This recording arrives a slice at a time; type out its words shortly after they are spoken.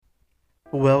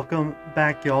Welcome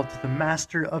back, y'all, to the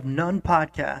Master of None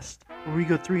podcast, where we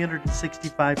go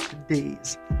 365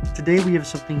 days. Today we have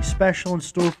something special in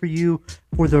store for you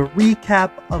for the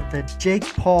recap of the Jake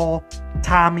Paul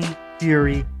Tommy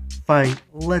Fury fight.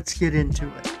 Let's get into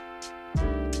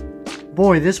it.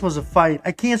 Boy, this was a fight.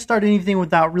 I can't start anything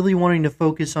without really wanting to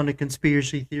focus on a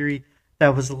conspiracy theory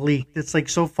that was leaked. It's like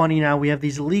so funny now. We have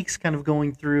these leaks kind of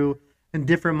going through and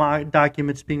different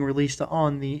documents being released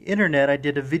on the internet. I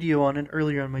did a video on it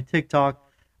earlier on my TikTok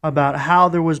about how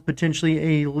there was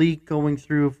potentially a leak going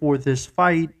through for this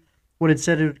fight. What it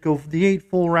said, it would go for the 8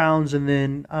 full rounds, and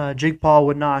then Jake Paul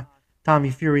would knock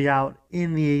Tommy Fury out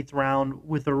in the 8th round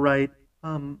with a right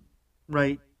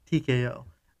TKO.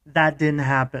 That didn't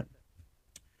happen.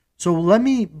 So let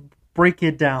me break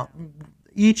it down,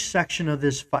 each section of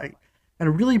this fight,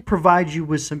 and really provide you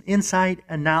with some insight,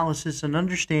 analysis, and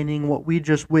understanding what we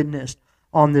just witnessed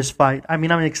on this fight. I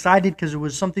mean, I'm excited because it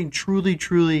was something truly,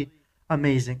 truly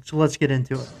amazing. So let's get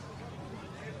into it.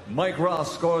 Mike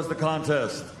Ross scores the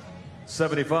contest.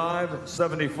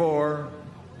 75-74.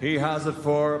 He has it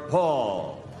for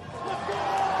Paul.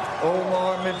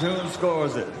 Omar Mintoon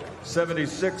scores it.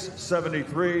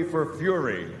 76-73 for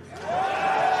Fury.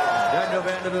 Daniel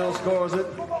Vanderbilt scores it.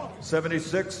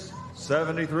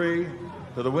 76-73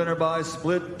 to the winner by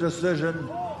split decision,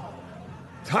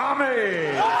 Tommy Fury.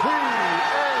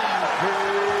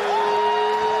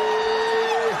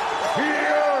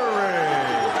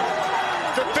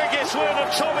 The biggest win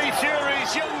of Tommy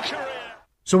Fury's young career.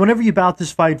 So whenever you bout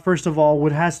this fight, first of all,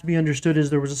 what has to be understood is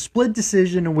there was a split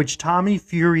decision in which Tommy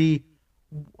Fury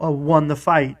won the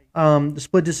fight. The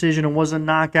split decision, it wasn't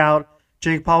knockout.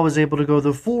 Jake Paul was able to go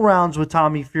the full rounds with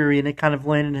Tommy Fury, and it kind of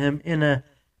landed him in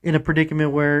a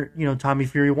predicament where, Tommy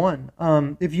Fury won.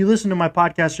 If you listen to my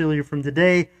podcast earlier from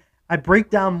today, I break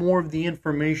down more of the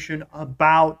information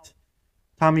about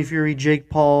Tommy Fury, Jake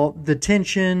Paul, the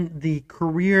tension, the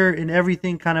career, and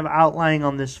everything kind of outlining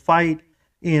on this fight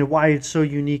and why it's so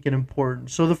unique and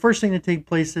important. So the first thing to take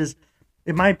place is,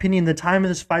 in my opinion, the time of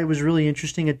this fight was really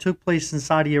interesting. It took place in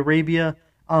Saudi Arabia.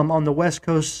 On the West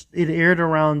Coast, it aired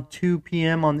around 2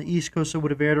 p.m. On the East Coast, it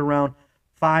would have aired around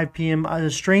 5 p.m. A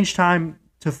strange time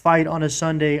to fight on a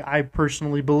Sunday, I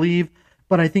personally believe,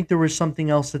 but I think there was something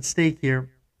else at stake here.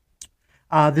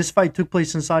 This fight took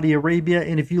place in Saudi Arabia,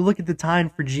 and if you look at the time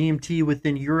for GMT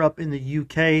within Europe and the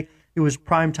UK, it was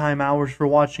prime time hours for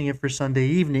watching it for Sunday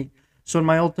evening. So in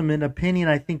my ultimate opinion,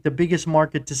 I think the biggest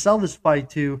market to sell this fight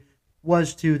to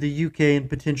was to the UK and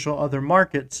potential other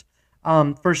markets.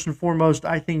 First and foremost,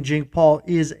 I think Jake Paul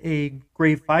is a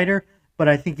great fighter, but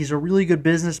I think he's a really good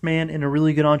businessman and a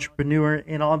really good entrepreneur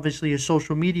and obviously a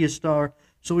social media star.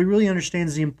 So he really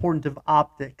understands the importance of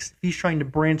optics. If he's trying to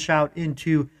branch out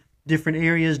into different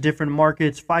areas, different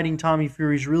markets, fighting Tommy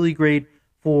Fury is really great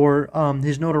for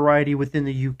his notoriety within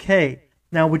the UK.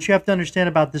 Now, what you have to understand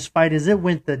about this fight is it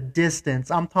went the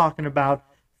distance. I'm talking about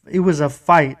it was a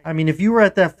fight. I mean, if you were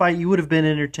at that fight, you would have been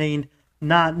entertained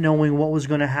not knowing what was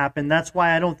going to happen. That's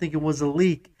why I don't think it was a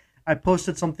leak. I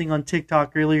posted something on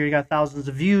TikTok earlier. It got thousands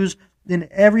of views. And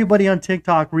everybody on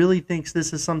TikTok really thinks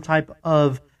this is some type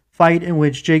of fight in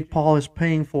which Jake Paul is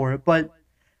paying for it. But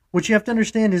what you have to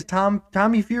understand is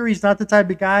Tommy Fury is not the type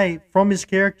of guy, from his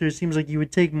character, it seems like he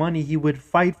would take money, he would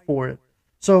fight for it.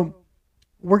 So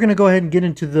we're going to go ahead and get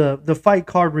into the fight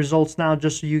card results now,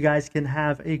 just so you guys can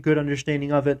have a good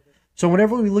understanding of it. So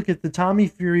whenever we look at the Tommy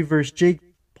Fury versus Jake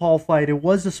Paul fight, it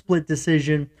was a split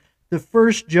decision. The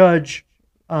first judge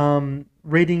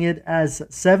rating it as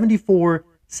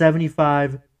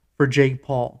 74-75 for Jake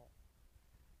Paul.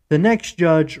 The next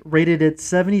judge rated it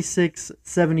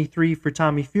 76-73 for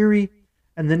Tommy Fury,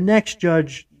 and the next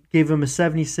judge gave him a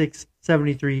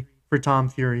 76-73 for Tom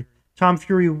Fury. Tom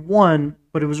Fury won,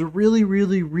 but it was a really,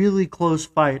 really, really close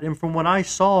fight. And from what I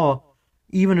saw,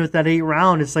 even with that 8th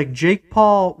round, it's like Jake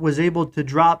Paul was able to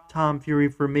drop Tom Fury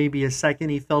for maybe a second.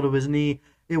 He fell to his knee.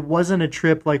 It wasn't a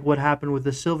trip like what happened with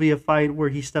the Sylvia fight where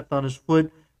he stepped on his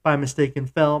foot by mistake and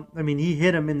fell. I mean, he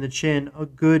hit him in the chin, a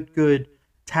good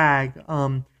tag,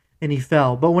 and he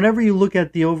fell. But whenever you look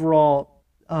at the overall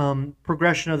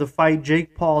progression of the fight,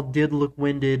 Jake Paul did look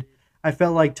winded. I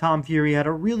felt like Tom Fury had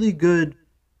a really good,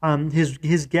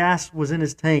 his gas was in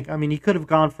his tank. I mean, he could have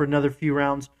gone for another few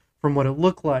rounds from what it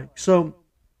looked like. So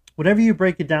whenever you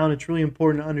break it down, it's really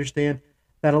important to understand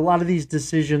that a lot of these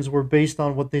decisions were based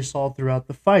on what they saw throughout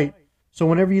the fight. So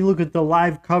whenever you look at the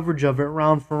live coverage of it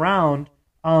round for round,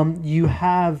 you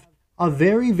have a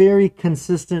very, very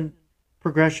consistent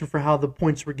progression for how the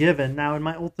points were given. Now, in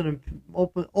my ultimate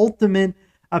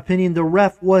opinion, the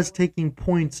ref was taking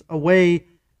points away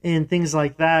and things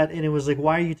like that. And it was like,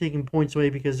 why are you taking points away?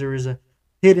 Because there is a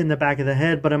hit in the back of the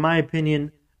head. But in my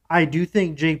opinion, I do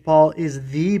think Jake Paul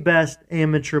is the best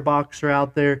amateur boxer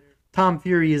out there. Tom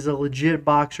Fury is a legit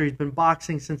boxer. He's been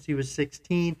boxing since he was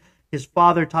 16. His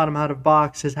father taught him how to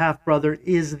box. His half-brother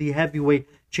is the heavyweight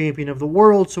champion of the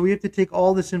world. So we have to take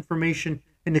all this information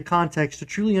into context to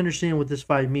truly understand what this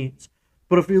fight means.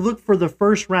 But if we look for the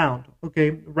first round,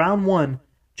 okay, round 1,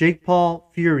 Jake Paul,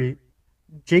 Fury.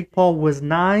 Jake Paul was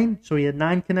 9, so he had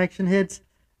 9 connection hits,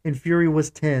 and Fury was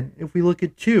 10. If we look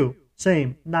at 2,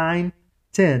 same, 9,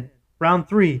 10. Round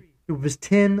 3, it was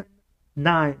 10,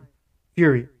 9,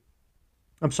 Fury.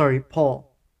 I'm sorry,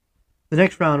 Paul. The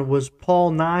next round was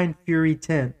Paul 9, Fury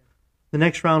 10. The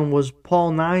next round was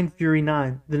Paul 9, Fury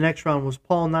 9. The next round was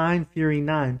Paul 9, Fury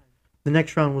 9. The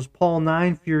next round was Paul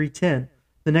 9, Fury 10.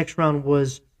 The next round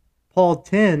was Paul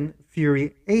 10,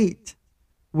 Fury 8,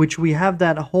 which we have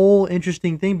that whole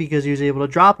interesting thing because he was able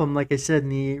to drop him, like I said, in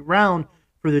the 8th round,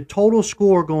 for the total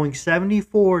score going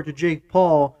 74 to Jake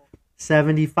Paul,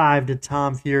 75 to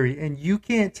Tom Fury. And you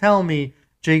can't tell me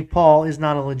Jake Paul is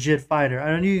not a legit fighter.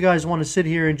 I know you guys want to sit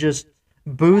here and just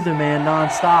boo the man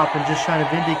nonstop and just try to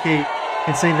vindicate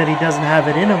and say that he doesn't have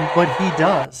it in him, but he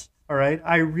does. All right.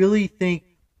 I really think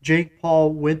Jake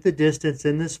Paul went the distance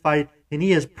in this fight, and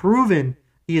he has proven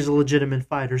he is a legitimate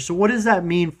fighter. So what does that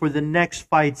mean for the next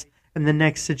fights and the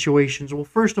next situations? Well,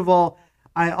 first of all,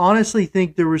 I honestly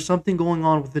think there was something going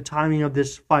on with the timing of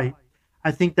this fight.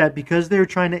 I think that because they're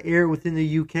trying to air it within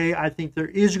the UK, I think there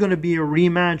is going to be a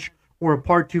rematch or a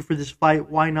part 2 for this fight.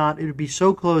 Why not? It would be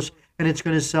so close, and it's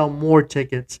going to sell more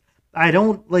tickets.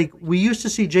 We used to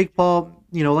see Jake Paul,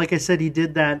 like I said, he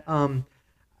did that.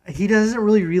 He doesn't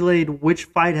really relay which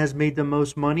fight has made the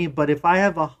most money, but if I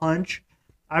have a hunch,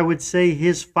 I would say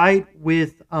his fight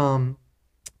with, I'm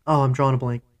drawing a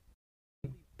blank.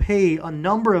 Pay a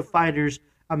number of fighters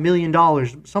 $1 million.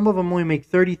 Some of them only make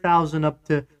 $30,000 up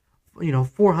to,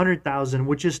 $400,000,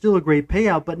 which is still a great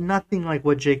payout, but nothing like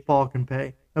what Jake Paul can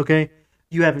pay. Okay,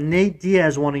 you have Nate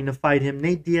Diaz wanting to fight him.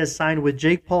 Nate Diaz signed with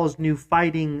Jake Paul's new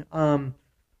fighting.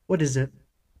 What is it?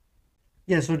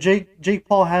 Yeah, so Jake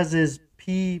Paul has his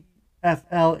PFL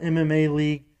MMA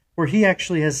league where he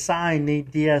actually has signed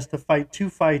Nate Diaz to fight 2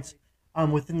 fights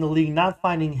within the league, not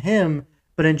fighting him,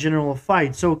 but in general a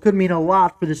fight. So it could mean a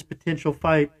lot for this potential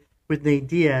fight with Nate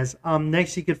Diaz.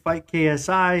 Next, he could fight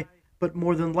KSI, but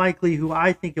more than likely, who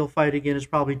I think he'll fight again is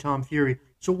probably Tom Fury.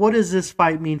 So what does this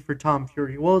fight mean for Tom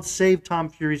Fury? Well, it saved Tom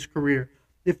Fury's career.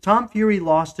 If Tom Fury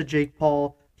lost to Jake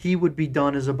Paul, he would be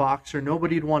done as a boxer.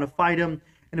 Nobody would want to fight him,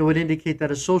 and it would indicate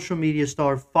that a social media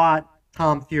star fought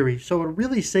Tom Fury. So it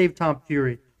really saved Tom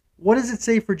Fury. What does it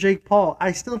say for Jake Paul?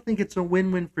 I still think it's a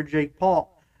win-win for Jake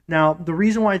Paul. Now, the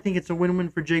reason why I think it's a win-win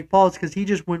for Jake Paul is because he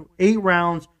just went 8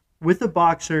 rounds with a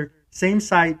boxer, same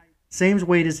site, same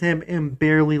weight as him, and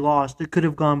barely lost. It could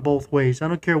have gone both ways. I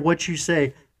don't care what you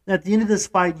say. At the end of this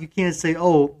fight, you can't say,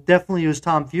 oh, definitely it was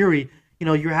Tom Fury.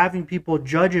 You're having people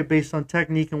judge it based on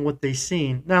technique and what they've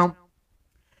seen. Now,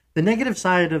 the negative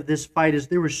side of this fight is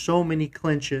there were so many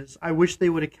clinches. I wish they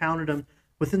would have counted them.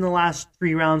 Within the last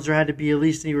 3 rounds, there had to be at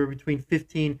least anywhere between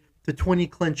 15 to 20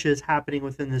 clinches happening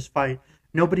within this fight.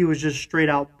 Nobody was just straight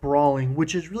out brawling,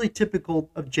 which is really typical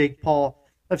of Jake Paul.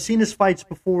 I've seen his fights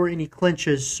before, and he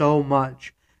clinches so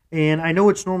much. And I know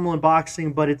it's normal in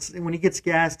boxing, but it's when he gets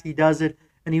gassed, he does it,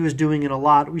 and he was doing it a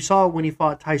lot. We saw it when he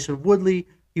fought Tyson Woodley.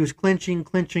 He was clinching,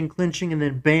 and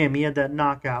then bam, he had that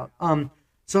knockout.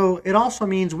 So it also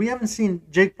means we haven't seen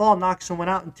Jake Paul knock someone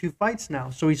out in 2 fights now.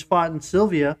 So he's fought in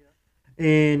Sylvia,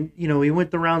 and he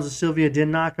went the rounds of Sylvia,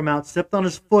 didn't knock him out, stepped on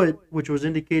his foot, which was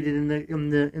indicated in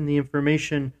the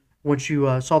information once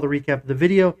you saw the recap of the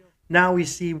video. Now we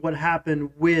see what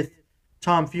happened with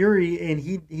Tom Fury, and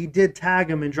he did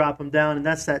tag him and drop him down, and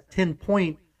that's that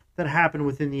 10-point that happened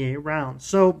within the 8 rounds.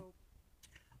 So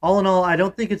all in all, I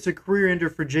don't think it's a career ender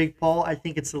for Jake Paul. I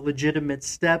think it's a legitimate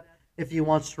step if he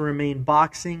wants to remain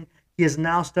boxing. He has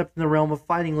now stepped in the realm of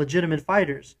fighting legitimate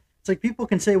fighters. It's like people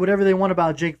can say whatever they want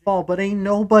about Jake Paul, but ain't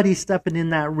nobody stepping in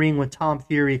that ring with Tom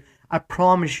Fury. I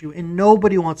promise you. And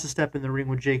nobody wants to step in the ring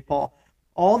with Jake Paul.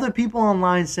 All the people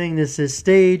online saying this is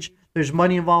staged, there's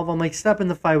money involved. I'm like, step in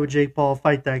the fight with Jake Paul,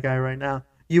 fight that guy right now.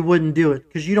 You wouldn't do it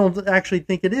because you don't actually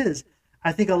think it is.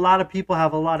 I think a lot of people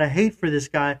have a lot of hate for this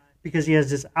guy because he has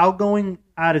this outgoing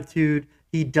attitude.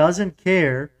 He doesn't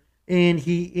care, and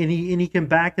he can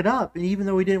back it up. And even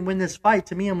though he didn't win this fight,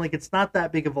 to me, I'm like, it's not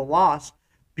that big of a loss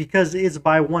because it's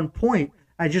by 1 point.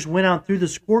 I just went out through the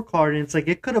scorecard, and it's like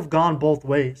it could have gone both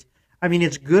ways. I mean,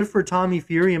 it's good for Tommy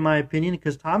Fury, in my opinion,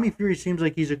 because Tommy Fury seems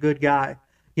like he's a good guy.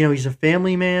 He's a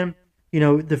family man.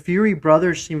 The Fury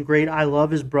brothers seem great. I love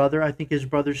his brother. I think his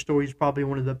brother's story is probably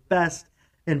one of the best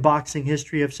in boxing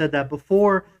history. I've said that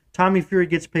before. Tommy Fury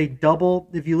gets paid double.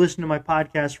 If you listen to my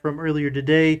podcast from earlier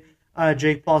today,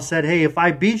 Jake Paul said, hey, if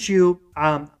I beat you,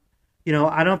 I don't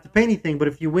have to pay anything, but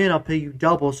if you win, I'll pay you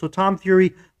double. So Tom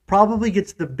Fury probably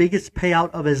gets the biggest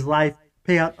payout of his life,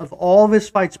 payout of all of his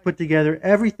fights put together,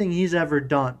 everything he's ever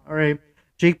done, all right?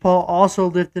 Jake Paul also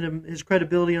lifted his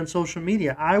credibility on social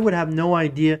media. I would have no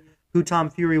idea who Tom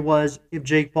Fury was if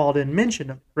Jake Paul didn't mention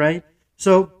him, right?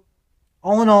 So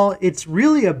all in all, it's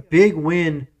really a big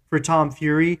win for Tom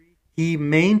Fury. He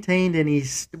maintained and he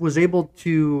was able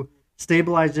to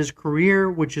stabilize his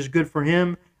career, which is good for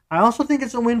him. I also think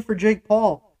it's a win for Jake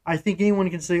Paul. I think anyone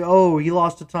can say, oh, he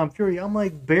lost to Tom Fury. I'm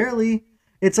like, barely.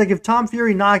 It's like if Tom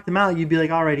Fury knocked him out, you'd be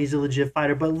like, all right, he's a legit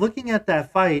fighter. But looking at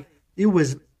that fight, it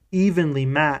was evenly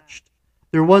matched.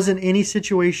 There wasn't any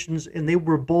situations, and they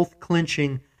were both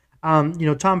clinching.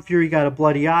 Tom Fury got a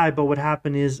bloody eye, but what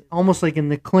happened is, almost like in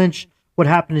the clinch, what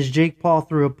happened is Jake Paul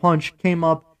threw a punch, came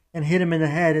up and hit him in the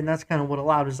head, and that's kind of what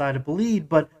allowed his eye to bleed.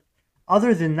 But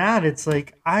other than that, it's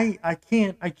like I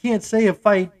can't say a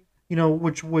fight,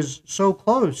 which was so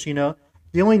close, The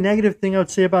only negative thing I would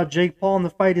say about Jake Paul in the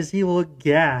fight is he looked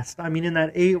gassed. I mean, in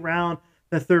that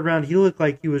third round, he looked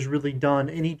like he was really done,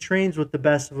 and he trains with the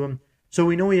best of them. So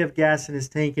we know he have gas in his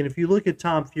tank. And if you look at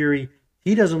Tom Fury,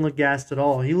 he doesn't look gassed at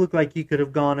all. He looked like he could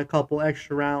have gone a couple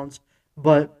extra rounds,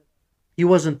 but he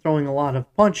wasn't throwing a lot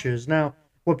of punches. Now,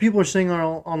 what people are saying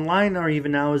online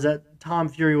even now is that Tom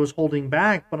Fury was holding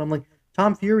back, but I'm like,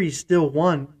 Tom Fury still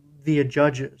won via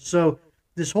judges. So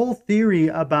this whole theory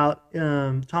about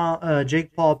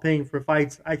Jake Paul paying for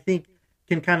fights, I think,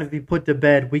 can kind of be put to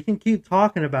bed. We can keep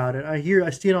talking about it. I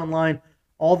see it online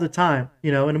all the time,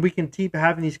 and we can keep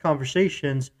having these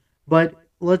conversations. But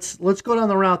let's go down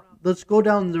the route. Let's go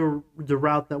down the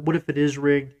route that what if it is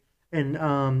rigged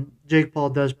and Jake Paul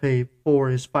does pay for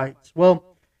his fights? Well,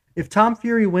 if Tom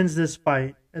Fury wins this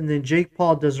fight and then Jake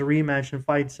Paul does a rematch and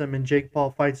fights him and Jake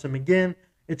Paul fights him again,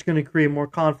 it's going to create more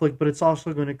conflict, but it's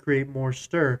also going to create more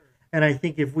stir. And I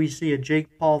think if we see a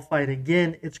Jake Paul fight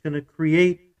again, it's going to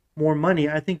create more money.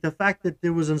 I think the fact that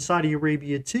it was in Saudi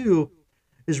Arabia too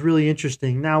is really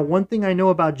interesting. Now, one thing I know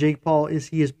about Jake Paul is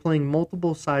he is playing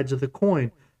multiple sides of the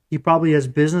coin. He probably has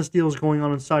business deals going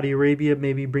on in Saudi Arabia,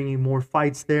 maybe bringing more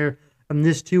fights there. And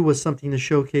this too was something to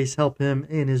showcase, help him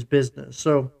in his business.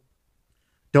 So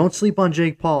don't sleep on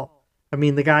Jake Paul. I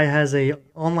mean, the guy has a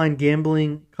online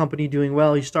gambling company doing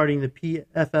well. He's starting the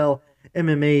PFL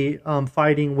MMA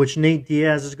fighting, which Nate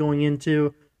Diaz is going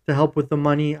into to help with the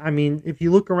money. I mean, if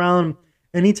you look around,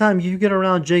 anytime you get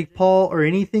around Jake Paul or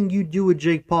anything you do with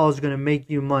Jake Paul is going to make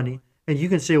you money. And you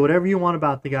can say whatever you want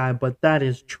about the guy, but that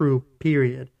is true,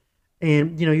 period.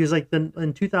 And, he was like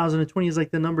in 2020, he's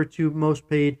like the number 2 most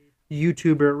paid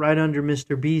YouTuber right under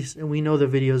Mr. Beast. And we know the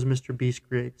videos Mr. Beast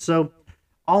creates. So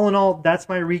all in all, that's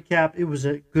my recap. It was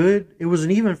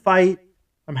an even fight.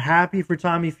 I'm happy for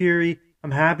Tommy Fury.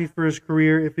 I'm happy for his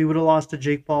career. If he would have lost to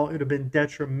Jake Paul, it would have been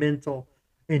detrimental.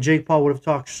 And Jake Paul would have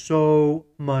talked so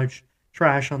much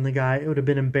trash on the guy. It would have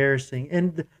been embarrassing.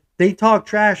 And they talked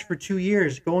trash for 2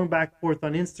 years, going back and forth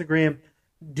on Instagram.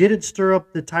 Did it stir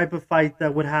up the type of fight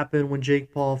that would happen when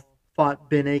Jake Paul fought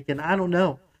Ben Akin? I don't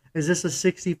know. Is this a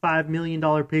 $65 million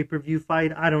pay-per-view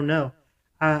fight? I don't know.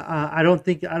 I don't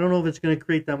know if it's going to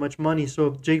create that much money. So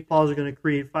if Jake Paul is going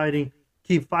to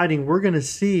keep fighting, we're going to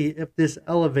see if this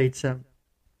elevates him.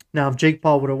 Now, if Jake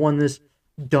Paul would have won this,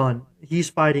 done. He's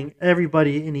fighting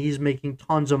everybody, and he's making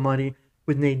tons of money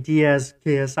with Nate Diaz,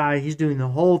 KSI. He's doing the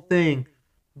whole thing,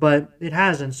 but it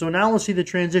hasn't. So now we'll see the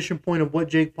transition point of what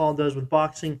Jake Paul does with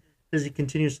boxing. Does he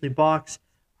continuously box?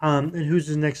 And who's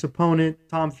his next opponent?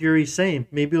 Tom Fury, same.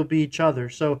 Maybe it'll be each other.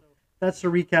 So that's the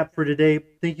recap for today.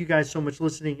 Thank you guys so much for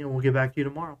listening, and we'll get back to you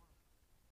tomorrow.